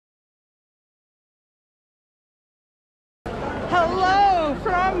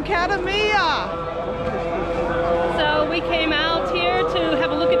from Kadhimiya. So we came out here to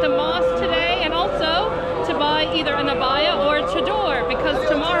have a look at the mosque today and also to buy either an abaya or a chador because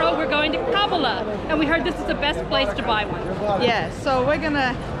tomorrow we're going to Karbala and we heard this is the best place to buy one. Yeah, so we're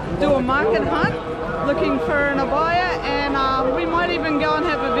gonna do a market hunt looking for an abaya, and we might even go and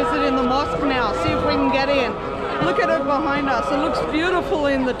have a visit in the mosque now, see if we can get in. Look at it behind us, it looks beautiful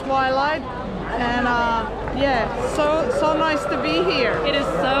in the twilight, and yeah, so nice to be here. It is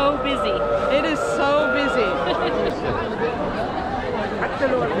so busy. It is so busy.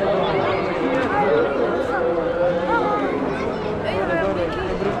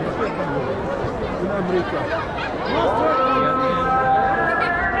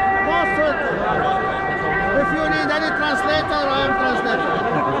 If you need any translator, I am translator.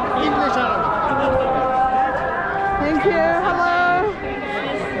 English, Arabic. Thank you. Hello.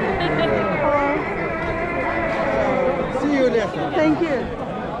 Hello. See you later. Thank you.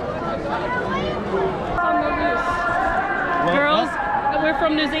 Girls, we're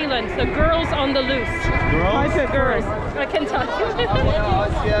from New Zealand, so girls on the loose. Girls? Girls. I can tell you.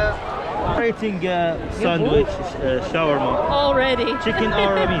 Rating sandwich, shawarma. Already. Chicken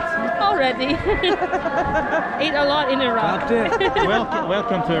or meat? Already. Ate a lot in Iraq.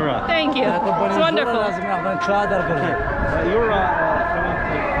 Welcome to Iraq. Thank you. It's wonderful. You're coming to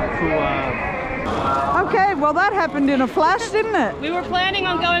Okay, well that happened in a flash, didn't it? We were planning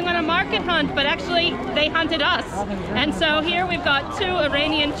on going on a market hunt, but actually they hunted us. And so here we've got 2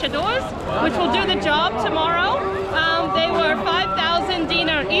 Iranian chadors, which will do the job tomorrow. They were 5,000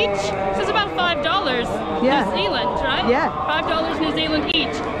 dinar each, so it's about $5 Yeah. New Zealand, right? Yeah. $5 New Zealand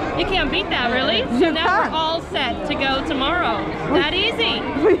each. You can't beat that, really. So You now can't. we're all set to go tomorrow. That easy.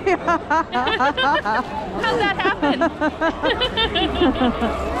 How'd that happen?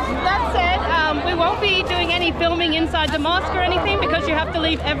 That said, we won't be doing any filming inside the mosque or anything because you have to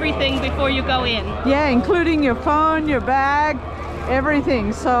leave everything before you go in. Yeah, including your phone, your bag,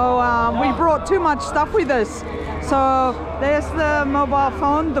 everything. So we brought too much stuff with us. So there's the mobile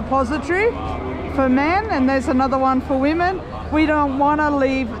phone depository for men, and there's another one for women. We don't want to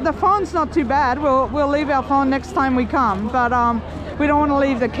leave, the phone's not too bad. We'll leave our phone next time we come, but we don't want to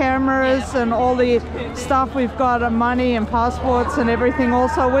leave the cameras and all the stuff. We've got money and passports and everything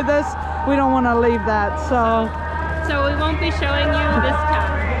also with us. We don't want to leave that, so we won't be showing you this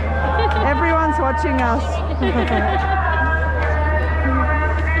camera. everyone's watching us.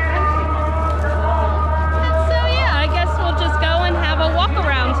 So yeah, I guess we'll just go and have a walk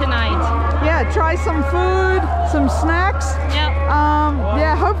around tonight. Yeah, try some food, some snacks. Yep.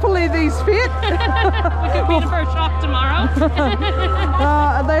 Yeah, hopefully these fit. We could be in for a shock tomorrow.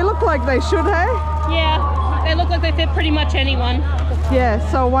 They look like they should, hey? Yeah, they look like they fit pretty much anyone. Yeah,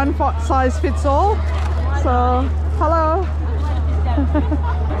 so one size fits all. So, hello.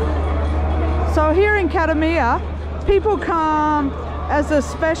 So here in Kadhimiya, people come as a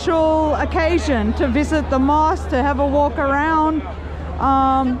special occasion to visit the mosque, to have a walk around,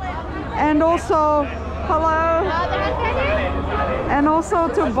 and also, hello, and also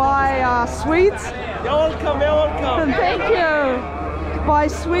to buy sweets. You're welcome, you're welcome. Thank you. Buy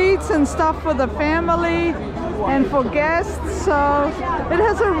sweets and stuff for the family and for guests. So it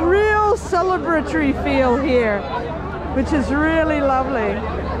has a real celebratory feel here, which is really lovely.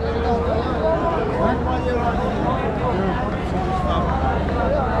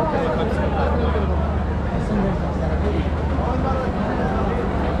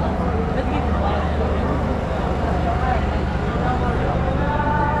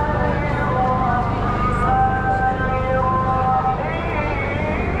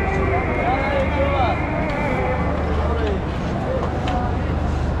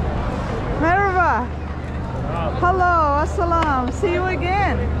 Hello, assalam. See you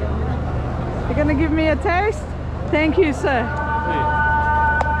again. You're gonna give me a taste? Thank you, sir.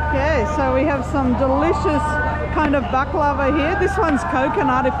 Okay, so we have some delicious kind of baklava here. This one's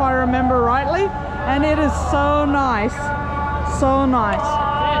coconut, if I remember rightly, and it is so nice. So nice.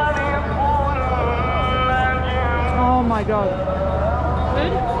 Oh my God.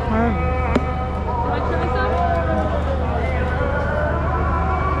 Good? Can I try some?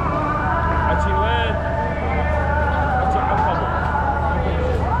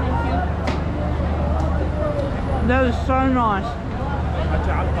 That is so nice.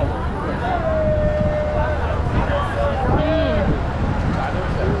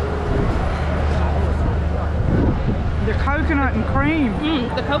 The coconut and cream.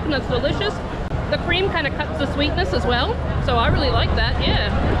 The coconut's delicious. The cream kind of cuts the sweetness as well. So I really like that, yeah.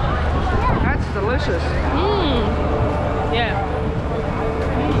 That's delicious. Yeah.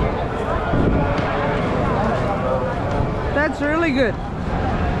 That's really good.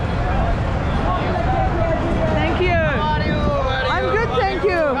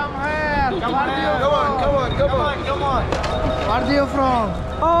 Where are you from?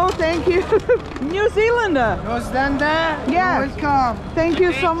 Oh, thank you. New Zealander. New Zealander? Yes. Welcome. Thank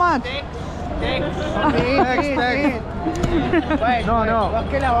you so much. Next. No.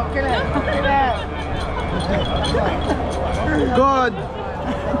 Wakila. Good.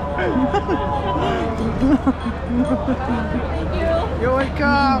 You're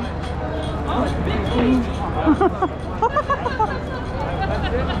welcome.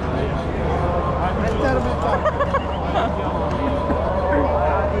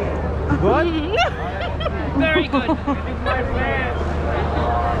 Good? Very good.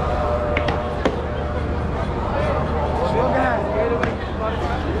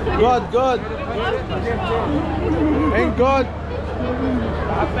 Good. Ain't good.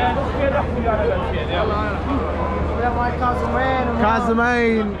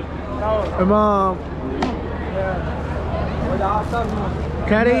 كاظمين إمام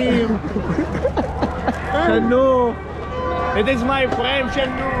كريم شنو. It is my friend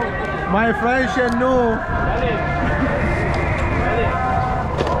Shanu. My friend شنو.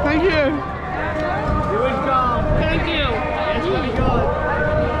 Thank you. You're welcome. Thank you. It's very good.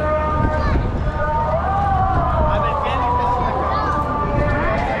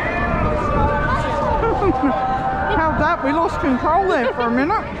 How's that? We lost control there for a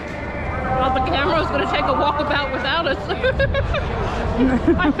minute. Well, the camera's going to take a walkabout without us.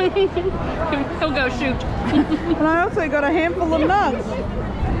 He'll go shoot. And I also got a handful of nuts.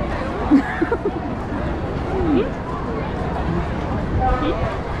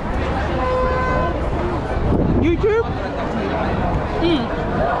 YouTube?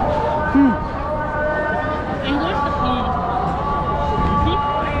 English?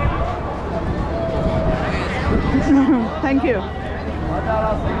 Thank you.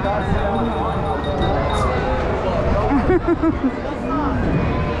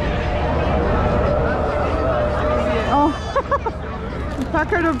 Oh,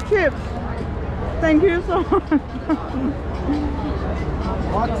 packet of chips. Thank you so much.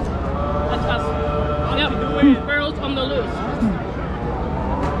 That's us. Yep. Girls on the loose.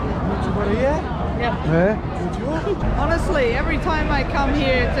 Honestly, every time I come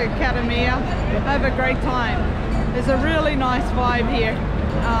here to Kadhimiya, I have a great time. There's a really nice vibe here.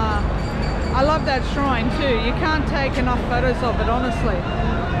 I love that shrine too. You can't take enough photos of it, honestly.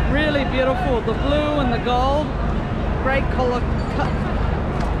 Really beautiful. The blue and the gold, great color.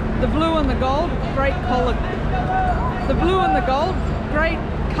 The blue and the gold, great color. The blue and the gold, great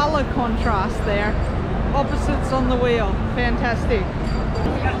color contrast there. Opposites on the wheel. Fantastic.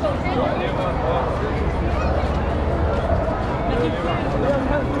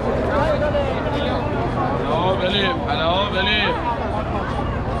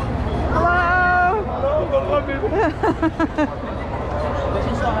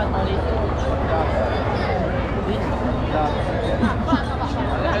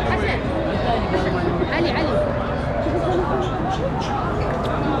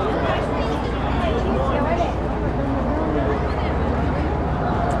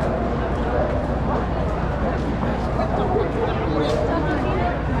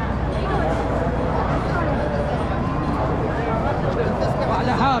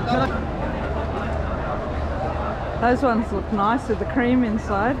 Those ones look nice with the cream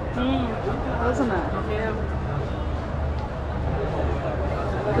inside, doesn't it?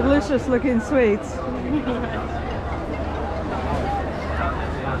 Delicious looking sweets.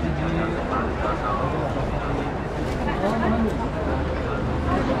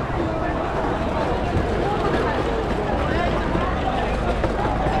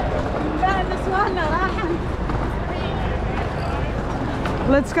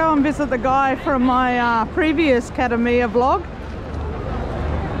 Let's go and visit the guy from my previous Kadhimiya vlog.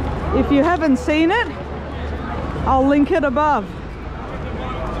 If you haven't seen it, I'll link it above.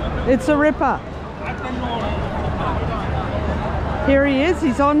 It's a ripper. Here he is,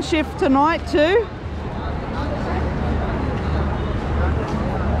 he's on shift tonight too.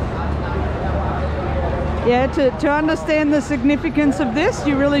 Yeah, to understand the significance of this,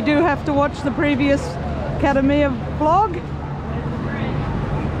 you really do have to watch the previous Kadhimiya vlog.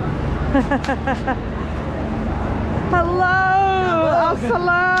 Hello,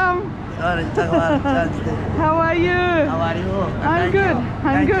 assalam. How are you? How are you? I'm good.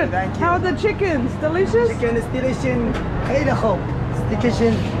 I'm good. How are the chickens? Delicious? Chicken is delicious.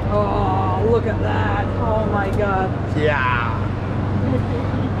 Delicious. Oh, look at that. Oh my God. Yeah.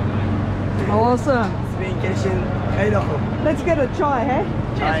 Awesome. Vacation. Let's get a chai, hey?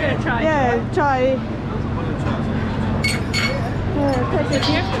 Let's get a try. Yeah, chai. Take it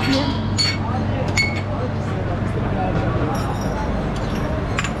here. Yeah.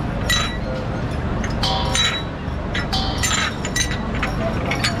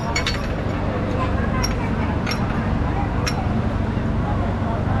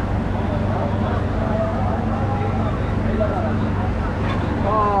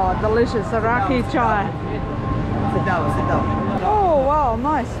 delicious. Iraqi chai. Sit down, sit down. Oh wow,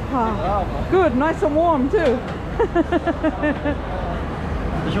 nice. Ah, good, nice and warm too.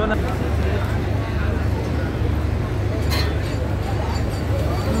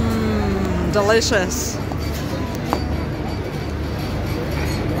 Delicious.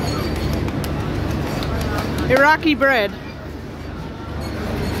 Iraqi bread.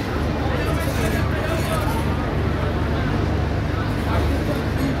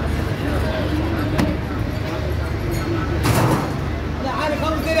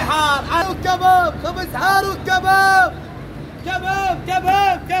 كباب خبز حار وكباب كباب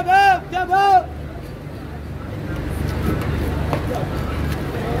كباب كباب كباب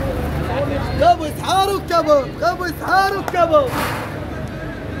خبز حار وكباب خبز حار وكباب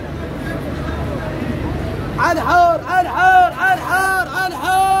عالحار عالحار عالحار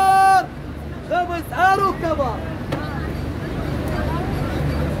عالحار خبز حار وكباب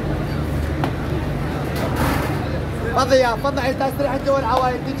فضيا فضعي تسريح الدول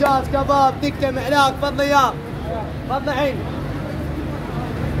عوايد دجاج كباب دكه معلاق فضيا فضعين.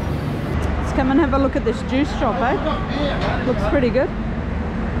 Let's come and have a look at this juice shop, eh? Looks pretty good.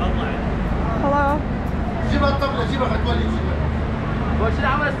 Hello. جيبها الطبلة جيبها حتولي جيبها. وش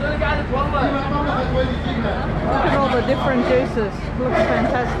العمل استوني قاعدة والله. جيبها الطبلة حتولي جيبها. Look at all the different juices. Looks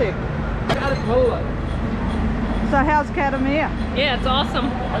fantastic. So how's Kadhimiya? Yeah, it's awesome.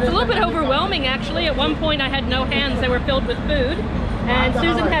 It's a little bit overwhelming actually. At one point I had no hands, they were filled with food. And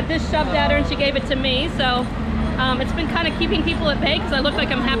Susan had this shoved at her and she gave it to me. So it's been kind of keeping people at bay because I look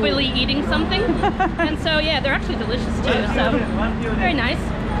like I'm happily eating something. And so yeah, they're actually delicious too. So very nice.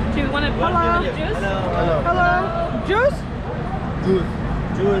 Do you want to Hello. juice? Hello. Juice? جوز.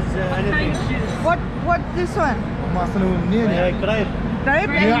 جوز Kind of juice. What this one? ما صنعوا منين يعني؟ قريب. Grape?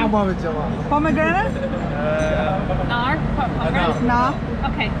 يا عمام الجماعة. Pomegranate? Nar? Pomegranate? No.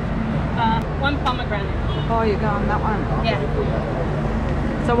 Okay. One pomegranate. Oh, you're going that one. Yeah.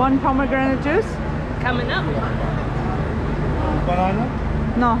 So one pomegranate juice? Coming up. Banana?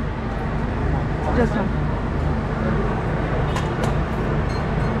 No. Just one.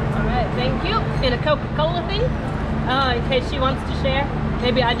 Alright, thank you. In a Coca-Cola thing. In case she wants to share.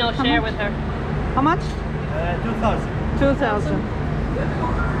 Maybe I know share with her. How much? 2000. 2,000.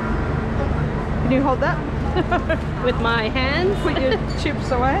 Can you hold that? With my hands? Put your chips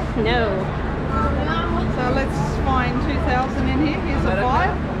away. No. So let's find 2,000 in here. Here's a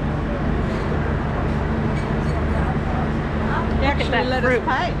 5. They actually that let fruit. us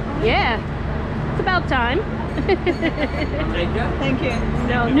pay. Yeah. It's about time. Thank you.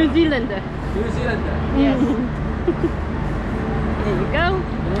 No, New Zealander. New Zealand. Yes. There you go.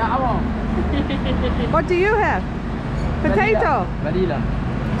 What do you have? Potato. Vanilla.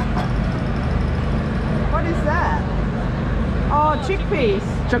 What is that? Oh, chickpeas.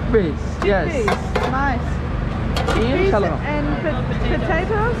 Chickpeas. Chickpeas. Nice. Chickpeas and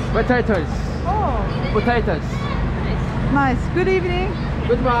potatoes? Potatoes. Oh, Potatoes. nice. Good evening.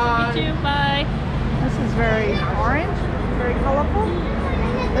 Goodbye. You too. Bye. This is very orange, very colorful.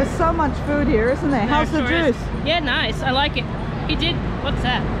 There's so much food here, isn't there? How's the There juice? is. Yeah, nice. I like it. He did. What's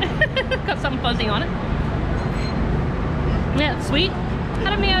that? Got something fuzzy on it. Yeah, it's sweet.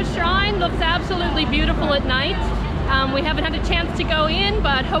 Kadhimiya Shrine looks absolutely beautiful at night. We haven't had a chance to go in,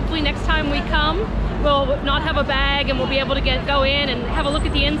 but hopefully next time we come, we'll not have a bag and we'll be able to go in and have a look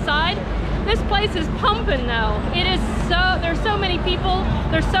at the inside. This place is pumping though. It is there's so many people,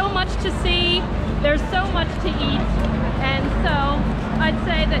 there's so much to see, there's so much to eat. And so I'd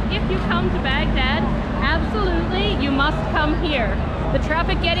say that if you come to Baghdad, absolutely you must come here. The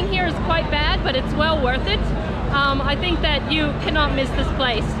traffic getting here is quite bad, but it's well worth it. I think that you cannot miss this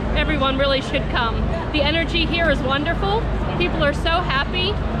place. Everyone really should come. The energy here is wonderful. People are so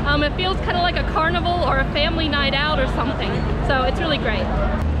happy. It feels kind of like a carnival or a family night out or something. So it's really great.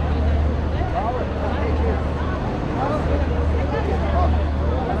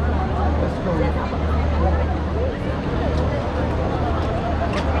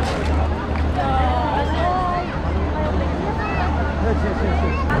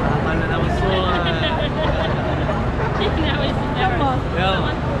 Come on.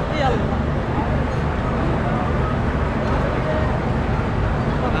 يلا. Yalla.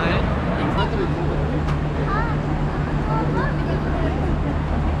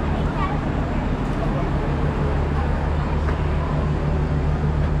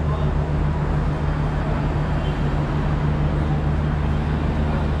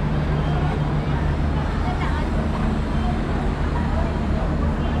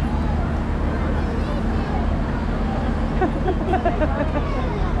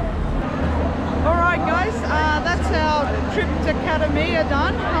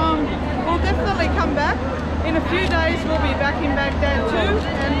 definitely come back. In a few days we'll be back in Baghdad too,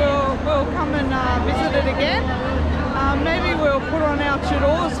 and we'll come and visit it again. Maybe we'll put on our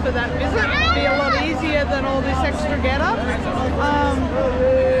chadors for that visit. It'll be a lot easier than all this extra get-up.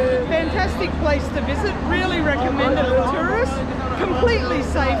 Fantastic place to visit. Really recommend it for tourists. Completely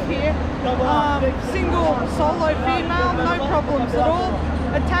safe here. Single, solo female, no problems at all.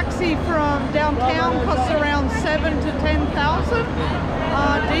 A taxi from downtown costs around 7 to 10,000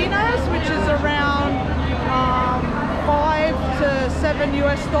 dinars, which is around 5 to 7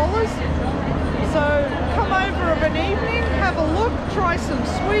 US dollars. So come over of an evening, have a look, try some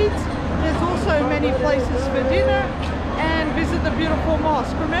sweets. There's also many places for dinner, and visit the beautiful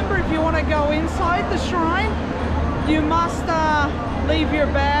mosque. Remember, if you want to go inside the shrine, you must leave your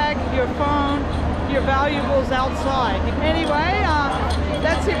bag, your phone, your valuables outside. Anyway,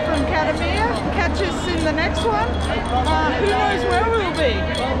 that's it from Kadhimiya. Catch us in the next one. Who knows where we'll be?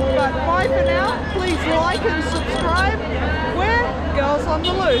 But bye for now. Please like and subscribe. We're Girls on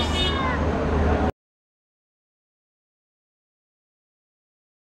the Loose.